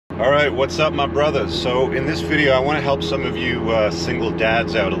All right, what's up, my brothers? So in this video, I want to help some of you single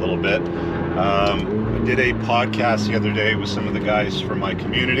dads out a little bit. I did a podcast the other day with some of the guys from my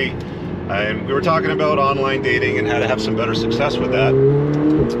community, and we were talking about online dating and how to have some better success with that.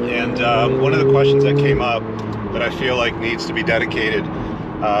 And one of the questions that came up that I feel like needs to be dedicated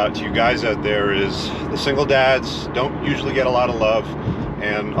to you guys out there is the single dads don't usually get a lot of love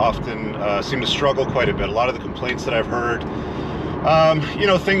and often seem to struggle quite a bit. A lot of the complaints that I've heard,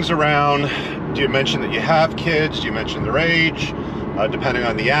 things around, do you mention that you have kids? Do you mention their age? Depending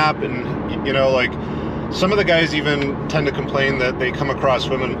on the app. And, like some of the guys even tend to complain that they come across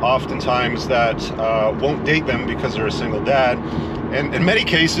women oftentimes that won't date them because they're a single dad. And in many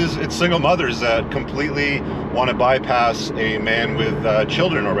cases, it's single mothers that completely want to bypass a man with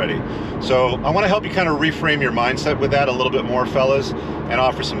children already. So I want to help you kind of reframe your mindset with that a little bit more, fellas, and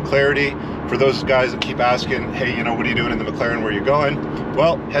offer some clarity for those guys that keep asking, hey, what are you doing in the McLaren? Where are you going?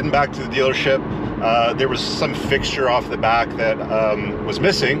 Well, heading back to the dealership. There was some fixture off the back that was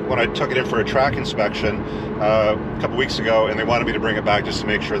missing when I took it in for a track inspection a couple weeks ago, and they wanted me to bring it back just to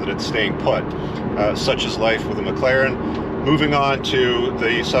make sure that it's staying put. Such is life with a McLaren. Moving on to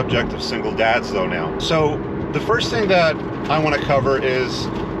the subject of single dads though now. So the first thing that I want to cover is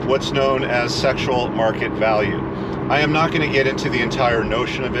what's known as sexual market value. I am not going to get into the entire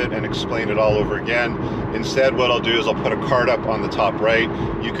notion of it and explain it all over again. Instead, what I'll do is I'll put a card up on the top right.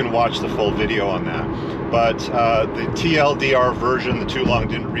 You can watch the full video on that. But the TLDR version, the too long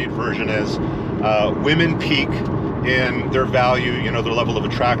didn't read version, is women peak in their value, their level of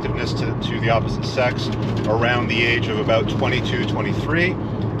attractiveness to the opposite sex around the age of about 22, 23.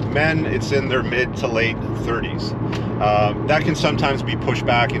 Men, it's in their mid to late 30s. That can sometimes be pushed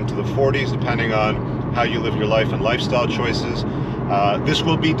back into the 40s depending on how you live your life and lifestyle choices. This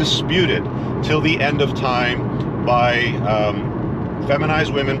will be disputed till the end of time by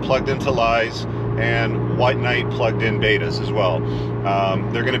feminized women plugged into lies and white knight plugged in betas as well.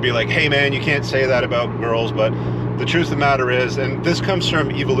 They're going to be like, hey man, you can't say that about girls, but the truth of the matter is, and this comes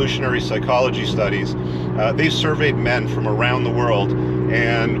from evolutionary psychology studies, they've surveyed men from around the world,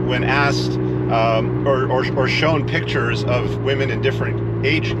 and when asked or shown pictures of women in different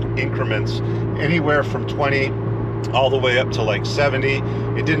age increments, anywhere from 20 all the way up to like 70,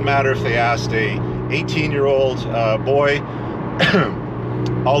 it didn't matter if they asked a 18-year-old boy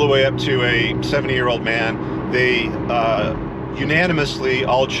all the way up to a 70-year-old man, they unanimously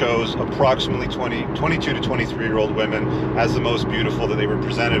all chose approximately 22 to 23-year-old women as the most beautiful that they were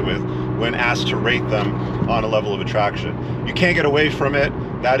presented with when asked to rate them on a level of attraction. You can't get away from it.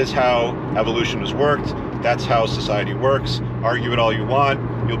 That is how evolution has worked. That's how society works. Argue it all you want.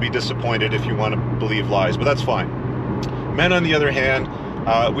 You'll be disappointed if you want to believe lies, but that's fine. Men, on the other hand,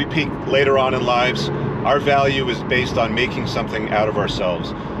 we peak later on in lives. Our value is based on making something out of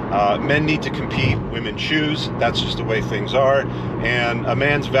ourselves. Men need to compete, women choose. That's just the way things are. And a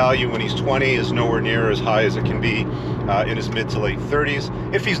man's value when he's 20 is nowhere near as high as it can be in his mid to late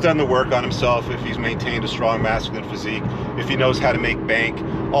 30s. If he's done the work on himself, if he's maintained a strong masculine physique, if he knows how to make bank,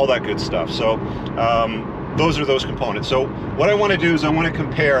 all that good stuff. So those are those components. So what I want to do is I want to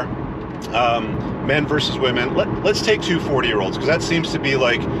compare men versus women. Let's take two 40-year-olds, because that seems to be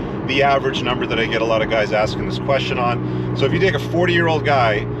like the average number that I get a lot of guys asking this question on. So if you take a 40-year-old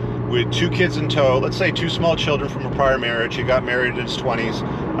guy with 2 kids in tow, let's say 2 small children from a prior marriage, he got married in his 20s,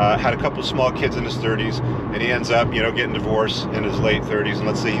 had a couple of small kids in his 30s, and he ends up, getting divorced in his late 30s, and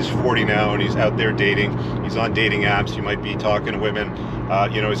let's say he's 40 now and he's out there dating, he's on dating apps, he might be talking to women,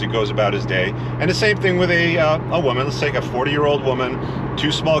 as he goes about his day. And the same thing with a woman. Let's take a 40-year-old woman,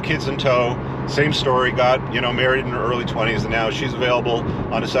 2 small kids in tow, same story, got, married in her early 20s, and now she's available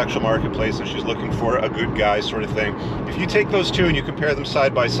on a sexual marketplace and she's looking for a good guy sort of thing. If you take those two and you compare them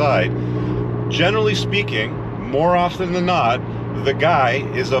side by side, generally speaking, more often than not, the guy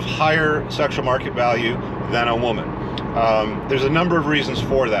is of higher sexual market value than a woman. There's a number of reasons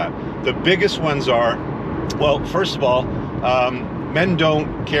for that. The biggest ones are, well, first of all, men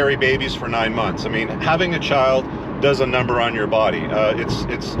don't carry babies for 9 months. I mean, having a child does a number on your body.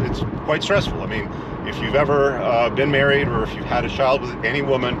 It's quite stressful. I mean, if you've ever been married or if you've had a child with any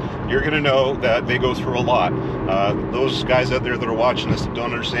woman, you're going to know that they go through a lot. Those guys out there that are watching this that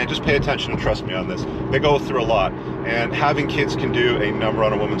don't understand, just pay attention and trust me on this. They go through a lot, and having kids can do a number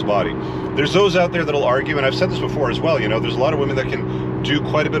on a woman's body. There's those out there that'll argue, and I've said this before as well, there's a lot of women that can do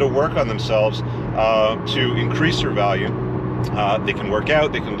quite a bit of work on themselves to increase their value. They can work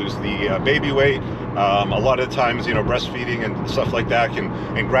out, they can lose the baby weight. A lot of times, breastfeeding and stuff like that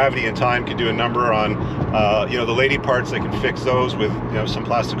and gravity and time can do a number on, the lady parts. They can fix those with, some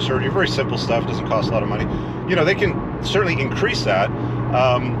plastic surgery. Very simple stuff, doesn't cost a lot of money. They can certainly increase that.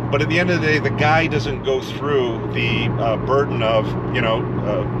 But at the end of the day, the guy doesn't go through the burden of,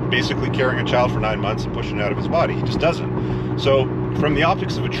 basically carrying a child for 9 months and pushing it out of his body. He just doesn't. So from the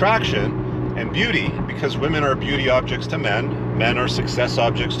optics of attraction and beauty, because women are beauty objects to men, men are success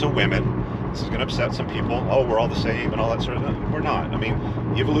objects to women. This is going to upset some people. Oh, we're all the same and all that sort of thing. We're not. I mean,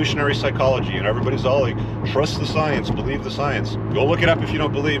 evolutionary psychology, and everybody's all like, trust the science, believe the science. Go look it up if you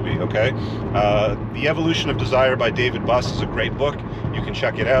don't believe me, okay? The Evolution of Desire by David Buss is a great book. You can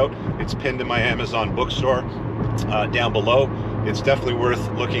check it out. It's pinned in my Amazon bookstore down below. It's definitely worth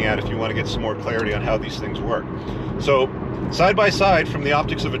looking at if you want to get some more clarity on how these things work. So, side by side, from the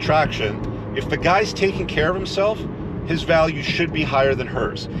optics of attraction, if the guy's taking care of himself, his value should be higher than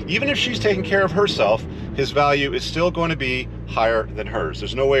hers. Even if she's taking care of herself, his value is still going to be higher than hers.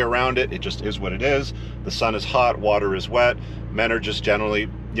 There's no way around it. It just is what it is. The sun is hot, water is wet. Men are just generally,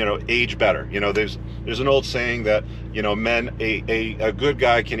 age better. There's an old saying that, men, a good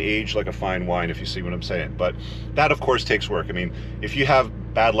guy can age like a fine wine, if you see what I'm saying. But that, of course, takes work. I mean, if you have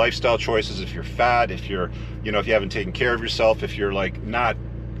bad lifestyle choices, if you're fat, if you're, if you haven't taken care of yourself, if you're like not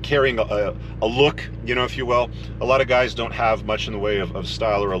carrying a look, if you will. A lot of guys don't have much in the way of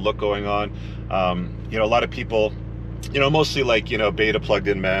style or a look going on. A lot of people, mostly like, beta plugged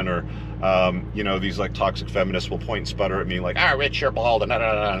in men or, these like toxic feminists will point and sputter at me like, Rich, you're bald, and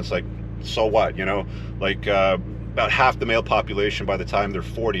it's like, so what, about half the male population by the time they're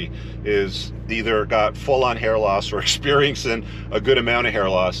 40 is either got full-on hair loss or experiencing a good amount of hair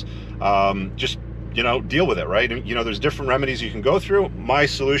loss. Just deal with it, right? And, there's different remedies you can go through. My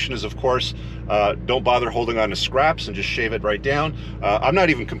solution is, of course, don't bother holding on to scraps and just shave it right down. I'm not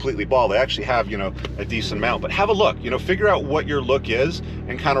even completely bald. I actually have, a decent amount, but have a look, figure out what your look is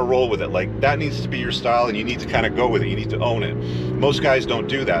and kind of roll with it. Like, that needs to be your style and you need to kind of go with it. You need to own it. Most guys don't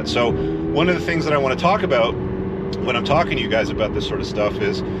do that. So one of the things that I want to talk about when I'm talking to you guys about this sort of stuff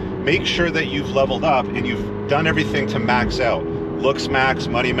is make sure that you've leveled up and you've done everything to max out. Looks max,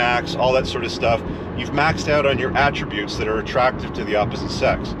 money max, all that sort of stuff. You've maxed out on your attributes that are attractive to the opposite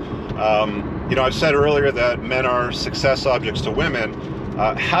sex. I've said earlier that men are success objects to women.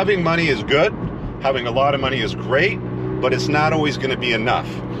 Having money is good. Having a lot of money is great, but it's not always going to be enough.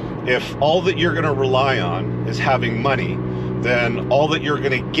 If all that you're going to rely on is having money, then all that you're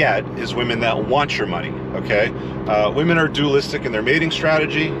going to get is women that want your money, okay? Women are dualistic in their mating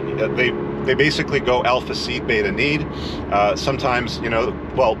strategy. They basically go alpha, seed, beta, need. Sometimes,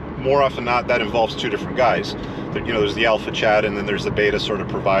 more often not, that involves two different guys. There's the alpha chat and then there's the beta sort of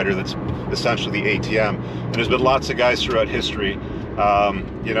provider that's essentially the ATM. And there's been lots of guys throughout history,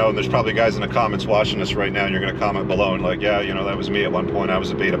 and there's probably guys in the comments watching this right now and you're going to comment below and like, yeah, that was me at one point. I was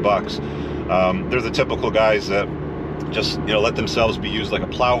a beta bucks. They're the typical guys that just, let themselves be used like a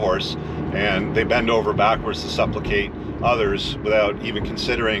plow horse and they bend over backwards to supplicate others without even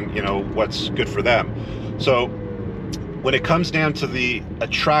considering, what's good for them. So when it comes down to the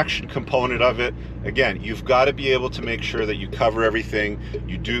attraction component of it, again, you've got to be able to make sure that you cover everything,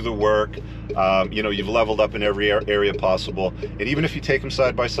 you do the work, you've leveled up in every area possible. And even if you take them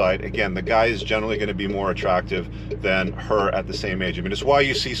side by side, again, the guy is generally going to be more attractive than her at the same age. I mean, it's why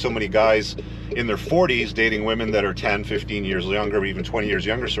you see so many guys in their 40s dating women that are 10, 15 years younger, or even 20 years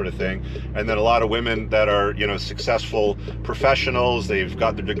younger sort of thing. And then a lot of women that are, successful professionals, they've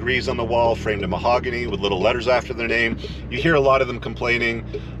got their degrees on the wall, framed in mahogany with little letters after their name. You hear a lot of them complaining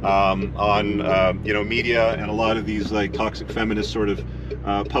on media, and a lot of these like toxic feminist sort of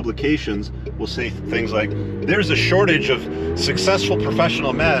publications will say things like, there's a shortage of successful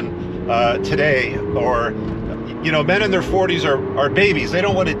professional men today, or men in their 40s are babies. They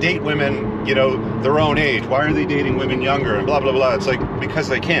don't want to date women, their own age. Why are they dating women younger? And blah, blah, blah. It's like, because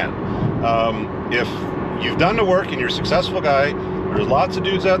they can. If you've done the work and you're a successful guy, there's lots of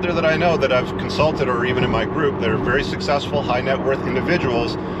dudes out there that I know that I've consulted or even in my group that are very successful, high net worth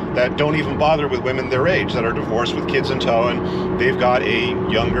individuals that don't even bother with women their age, that are divorced with kids in tow, and they've got a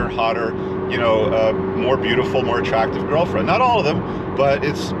younger, hotter, more beautiful, more attractive girlfriend. Not all of them, but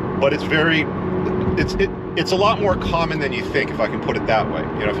it's a lot more common than you think, if I can put it that way,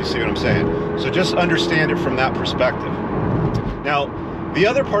 if you see what I'm saying. So just understand it from that perspective. Now, the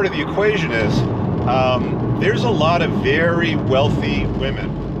other part of the equation is there's a lot of very wealthy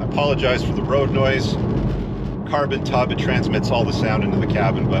women. I apologize for the road noise. Carbon tub, it transmits all the sound into the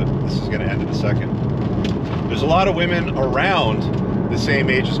cabin, but this is going to end in a second. There's a lot of women around the same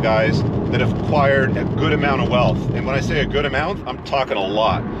age as guys that have acquired a good amount of wealth. And when I say a good amount, I'm talking a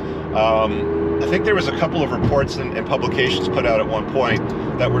lot. I think there was a couple of reports and publications put out at one point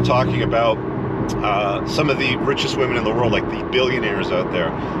that were talking about some of the richest women in the world, like the billionaires out there,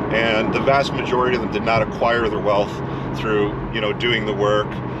 and the vast majority of them did not acquire their wealth through, doing the work,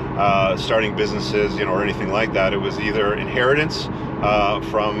 starting businesses, or anything like that. It was either inheritance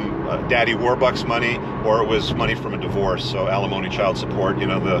from Daddy Warbucks money, or it was money from a divorce, so alimony, child support,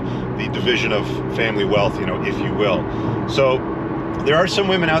 the division of family wealth, if you will. So there are some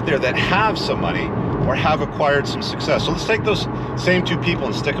women out there that have some money or have acquired some success. So let's take those same two people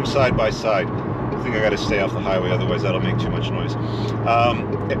and stick them side by side. I think I got to stay off the highway, otherwise that'll make too much noise.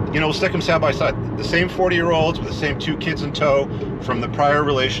 We'll stick them side by side. The same 40-year-olds with the same 2 kids in tow from the prior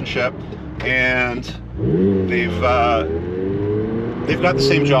relationship, and they've got the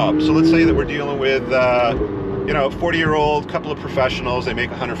same job. So let's say that we're dealing with 40-year-old, couple of professionals. They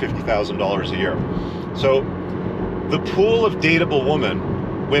make $150,000 a year. So the pool of dateable women,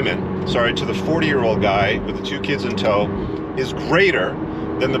 to the 40-year-old guy with the 2 kids in tow is greater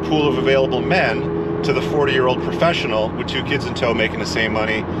than the pool of available men to the 40-year-old professional with 2 kids in tow making the same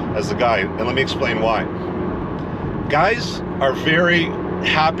money as the guy. And let me explain why. Guys are very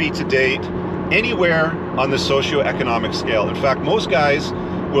happy to date anywhere on the socioeconomic scale. In fact, most guys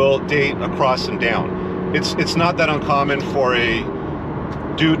will date across and down. It's not that uncommon for a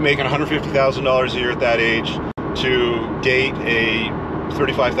dude making $150,000 a year at that age to date a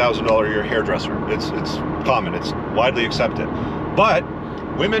 $35,000 a year hairdresser. It's common. It's widely accepted. But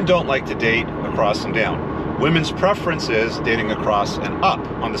women don't like to date across and down. Women's preference is dating across and up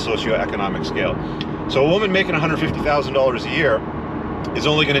on the socioeconomic scale. So a woman making $150,000 a year is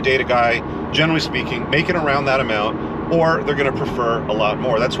only going to date a guy, generally speaking, making around that amount, or they're going to prefer a lot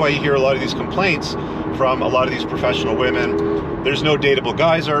more. That's why you hear a lot of these complaints from a lot of these professional women. There's no dateable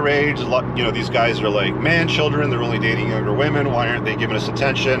guys our age. These guys are like man children. They're only dating younger women. Why aren't they giving us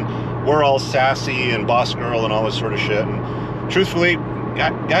attention? We're all sassy and boss girl and all this sort of shit. And truthfully,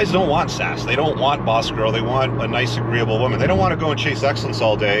 guys don't want sass. They don't want boss girl. They want a nice, agreeable woman. They don't want to go and chase excellence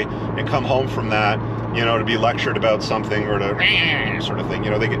all day and come home from that, to be lectured about something or to sort of thing.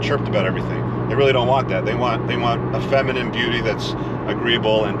 They get chirped about everything. They really don't want that. They want a feminine beauty that's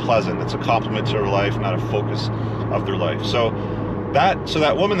agreeable and pleasant. That's a compliment to their life, not a focus of their life. So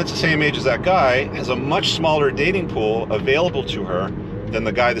that woman that's the same age as that guy has a much smaller dating pool available to her than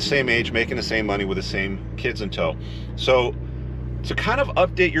the guy the same age making the same money with the same kids in tow. So to kind of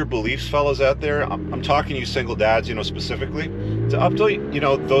update your beliefs, fellas out there, I'm talking to you single dads, specifically, to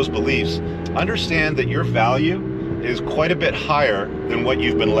update, those beliefs, understand that your value is quite a bit higher than what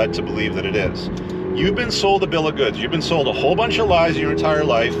you've been led to believe that it is. You've been sold a bill of goods. You've been sold a whole bunch of lies your entire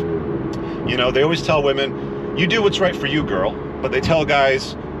life. They always tell women, you do what's right for you, girl, but they tell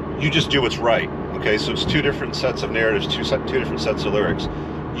guys, you just do what's right. Okay, so it's 2 different sets of narratives, two different sets of lyrics.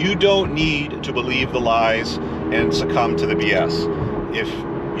 You don't need to believe the lies and succumb to the BS.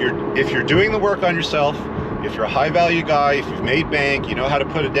 If you're doing the work on yourself, if you're a high value guy, if you've made bank, you know how to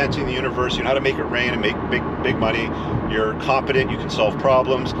put a dent in the universe, you know how to make it rain and make big money, you're competent, you can solve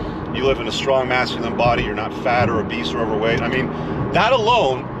problems, you live in a strong masculine body, you're not fat or obese or overweight. I mean, that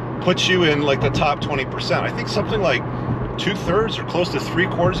alone puts you in like the top 20%. I think something like 2/3 or close to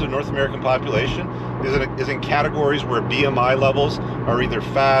 3/4 of the North American population is in categories where BMI levels are either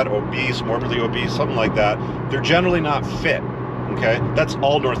fat, obese, morbidly obese, something like that. They're generally not fit, okay? That's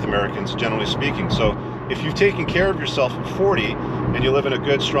all North Americans, generally speaking. So if you've taken care of yourself at 40 and you live in a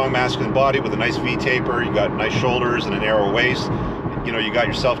good, strong, masculine body with a nice V-taper, you got nice shoulders and a narrow waist, you got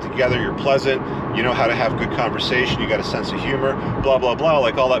yourself together, you're pleasant, you know how to have good conversation, you got a sense of humor, blah, blah, blah,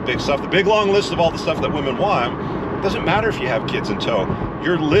 like all that big stuff. The big long list of all the stuff that women want. It doesn't matter if you have kids in tow.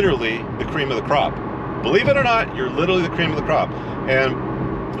 You're literally the cream of the crop. Believe it or not, you're literally the cream of the crop. And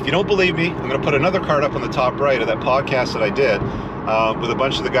if you don't believe me, I'm going to put another card up on the top right of that podcast that I did with a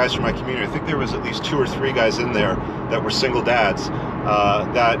bunch of the guys from my community. I think there was at least 2 or 3 guys in there that were single dads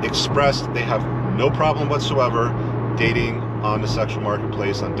that expressed they have no problem whatsoever dating on the sexual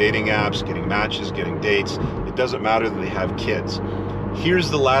marketplace, on dating apps, getting matches, getting dates. It doesn't matter that they have kids. Here's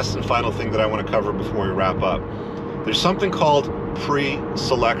the last and final thing that I want to cover before we wrap up. There's something called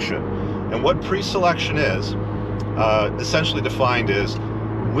pre-selection. And what pre-selection is, essentially defined is,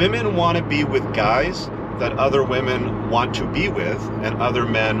 women want to be with guys that other women want to be with and other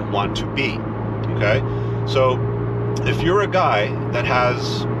men want to be, okay? So if you're a guy that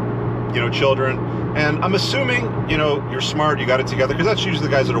has, children, and I'm assuming, you're smart, you got it together, because that's usually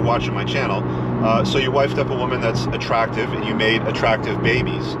the guys that are watching my channel. So you wifed up a woman that's attractive and you made attractive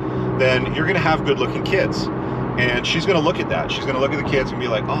babies, then you're going to have good-looking kids. And she's going to look at that. She's going to look at the kids and be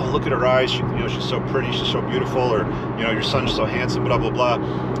like, oh, look at her eyes. She's so pretty. She's so beautiful. Or, your son's so handsome, blah, blah, blah.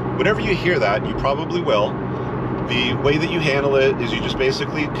 Whenever you hear that, you probably will. The way that you handle it is you just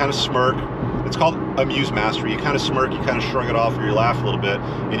basically kind of smirk. It's called amuse mastery. You kind of smirk, you kind of shrug it off, or you laugh a little bit,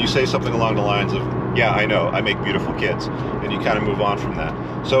 and you say something along the lines of, yeah, I know, I make beautiful kids, and you kind of move on from that.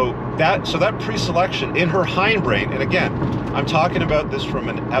 So that pre-selection in her hindbrain, and again, I'm talking about this from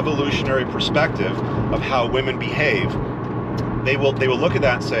an evolutionary perspective of how women behave. They will look at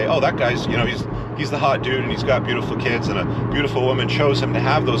that and say, oh, that guy's, you know, he's the hot dude and he's got beautiful kids and a beautiful woman chose him to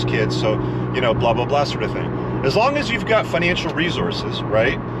have those kids, so, you know, blah blah blah sort of thing. As long as you've got financial resources,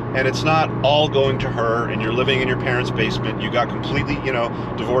 right, and it's not all going to her, and you're living in your parents' basement, you got completely, you know,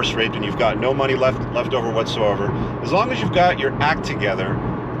 divorce raped, and you've got no money left over whatsoever, as long as you've got your act together,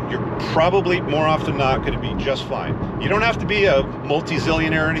 you're probably more often not going to be just fine. You don't have to be a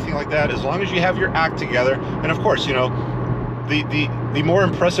multi-zillionaire or anything like that, as long as you have your act together. And of course, you know, the more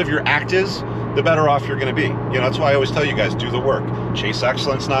impressive your act is, the better off you're going to be. You know, that's why I always tell you guys, do the work. Chase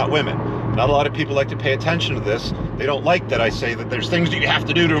excellence, not women. Not a lot of people like to pay attention to this. They don't like that I say that there's things that you have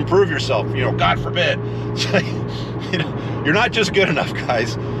to do to improve yourself. You know, God forbid. So, you know, you're not just good enough,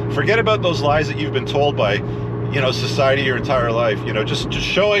 guys. Forget about those lies that you've been told by, you know, society your entire life. You know, just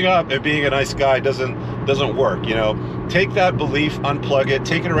showing up and being a nice guy doesn't work. You know, take that belief, unplug it,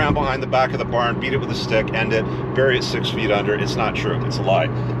 take it around behind the back of the barn, beat it with a stick, end it, bury it 6 feet under. It's not true. It's a lie.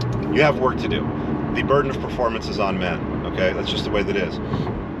 You have work to do. The burden of performance is on men. Okay, that's just the way that it is.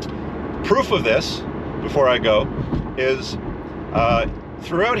 Proof of this, before I go, is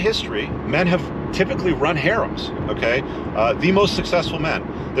throughout history, men have typically run harems. Okay, the most successful men.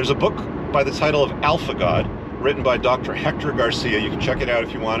 There's a book by the title of Alpha God, written by Dr. Hector Garcia. You can check it out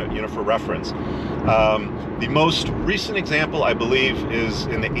if you want it, you know, for reference. The most recent example, I believe, is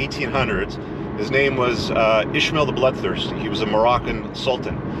in the 1800s. His name was Ishmael the Bloodthirsty. He was a Moroccan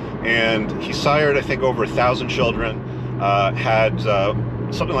sultan, and he sired, I think, over 1,000 children, had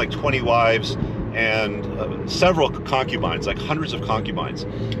something like 20 wives, and several concubines, like hundreds of concubines.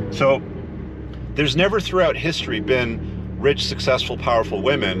 So there's never throughout history been rich, successful, powerful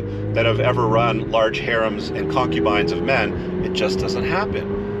women that have ever run large harems and concubines of men. It just doesn't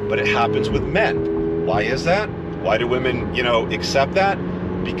happen. But it happens with men. Why is that? Why do women, you know, accept that?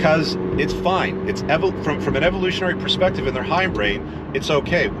 Because it's fine. It's from an evolutionary perspective in their hindbrain, it's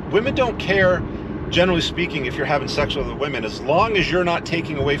okay. Women don't care, generally speaking, if you're having sex with other women, as long as you're not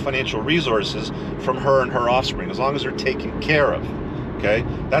taking away financial resources from her and her offspring, as long as they're taken care of. Okay?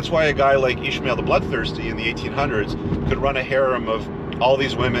 That's why a guy like Ishmael the Bloodthirsty in the 1800s could run a harem of all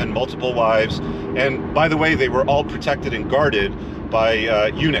these women, multiple wives, and by the way, they were all protected and guarded by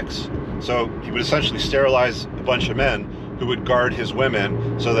eunuchs. So he would essentially sterilize a bunch of men who would guard his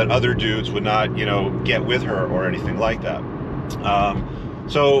women so that other dudes would not, you know, get with her or anything like that.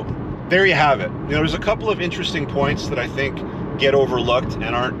 So there you have it. You know, there's a couple of interesting points that I think get overlooked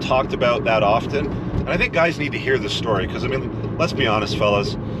and aren't talked about that often. And I think guys need to hear this story because, I mean, let's be honest,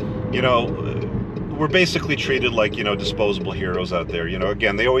 fellas, you know, we're basically treated like, you know, disposable heroes out there. You know,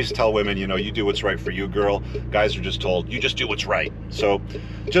 again, they always tell women, you know, you do what's right for you, girl. Guys are just told, you just do what's right. So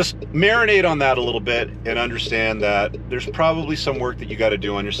just marinate on that a little bit and understand that there's probably some work that you got to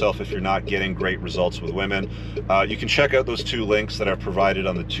do on yourself if you're not getting great results with women. You can check out those 2 links that I've provided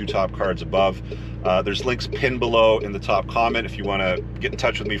on the 2 top cards above. There's links pinned below in the top comment if you want to get in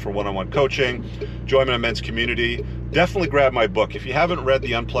touch with me for one-on-one coaching, join my men's community. Definitely grab my book. If you haven't read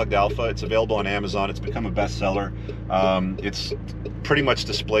The Unplugged Alpha, it's available on Amazon. It's become a bestseller. It's pretty much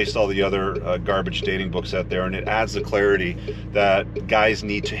displaced all the other garbage dating books out there, and it adds the clarity that guys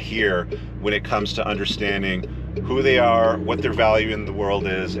need to hear when it comes to understanding who they are, what their value in the world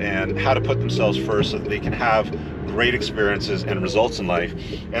is, and how to put themselves first so that they can have great experiences and results in life.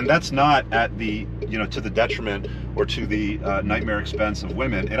 And that's not at the, you know, to the detriment or to the nightmare expense of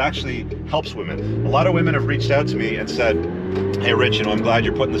women. It actually helps women. A lot of women have reached out to me and said, hey Rich, you know, I'm glad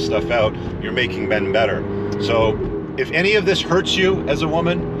you're putting this stuff out. You're making men better. So if any of this hurts you as a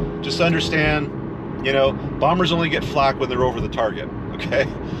woman, just understand, you know, bombers only get flak when they're over the target. Okay?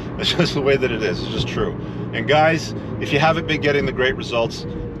 That's just the way that it is. It's just true. And guys, if you haven't been getting the great results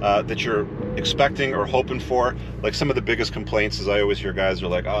that you're expecting or hoping for, like some of the biggest complaints is I always hear guys are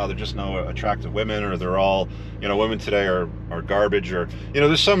like, oh, they're just no attractive women, or they're all, you know, women today are garbage, or, you know,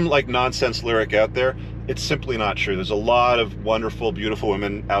 there's some like nonsense lyric out there. It's simply not true. There's a lot of wonderful, beautiful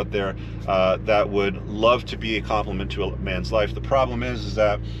women out there that would love to be a compliment to a man's life. The problem is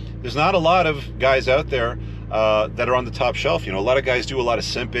that there's not a lot of guys out there that are on the top shelf. You know, a lot of guys do a lot of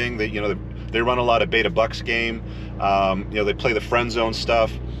simping. They, you know, they run a lot of beta bucks game. You know, they play the friend zone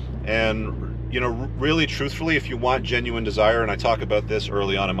stuff. And, you know, really truthfully, if you want genuine desire, and I talk about this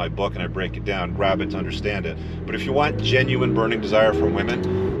early on in my book and I break it down, grab it to understand it. But if you want genuine burning desire from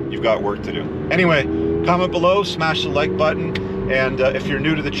women, you've got work to do. Anyway, comment below, smash the like button. And if you're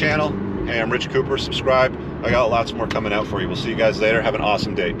new to the channel, hey, I'm Rich Cooper, subscribe. I got lots more coming out for you. We'll see you guys later. Have an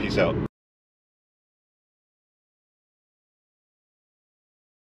awesome day. Peace out.